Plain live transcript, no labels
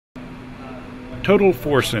Total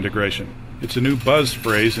Force Integration. It's a new buzz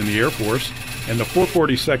phrase in the Air Force, and the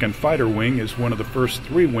 442nd Fighter Wing is one of the first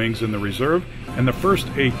 3 wings in the reserve and the first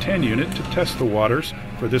A-10 unit to test the waters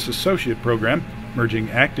for this associate program, merging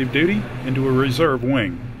active duty into a reserve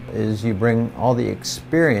wing. Is you bring all the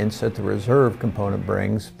experience that the reserve component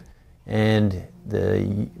brings and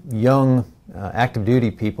the young active duty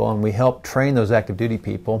people, and we help train those active duty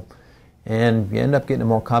people, and you end up getting a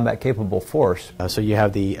more combat capable force. So you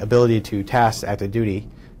have the ability to task active duty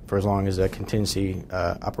for as long as a contingency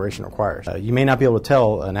operation requires. You may not be able to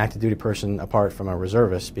tell an active duty person apart from a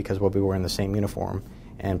reservist because we'll be wearing the same uniform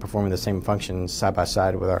and performing the same functions side by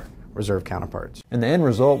side with our reserve counterparts. And the end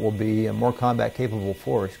result will be a more combat capable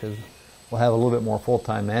force because we'll have a little bit more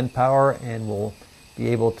full-time manpower, and we'll be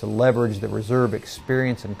able to leverage the reserve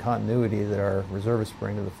experience and continuity that our reservists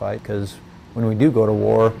bring to the fight, because when we do go to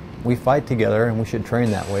war, we fight together, and we should train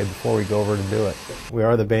that way before we go over to do it. We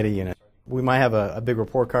are the beta unit. We might have a big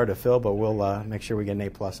report card to fill, but we'll make sure we get an A+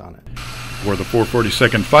 on it. For the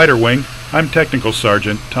 442nd Fighter Wing, I'm Technical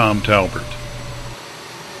Sergeant Tom Talbert.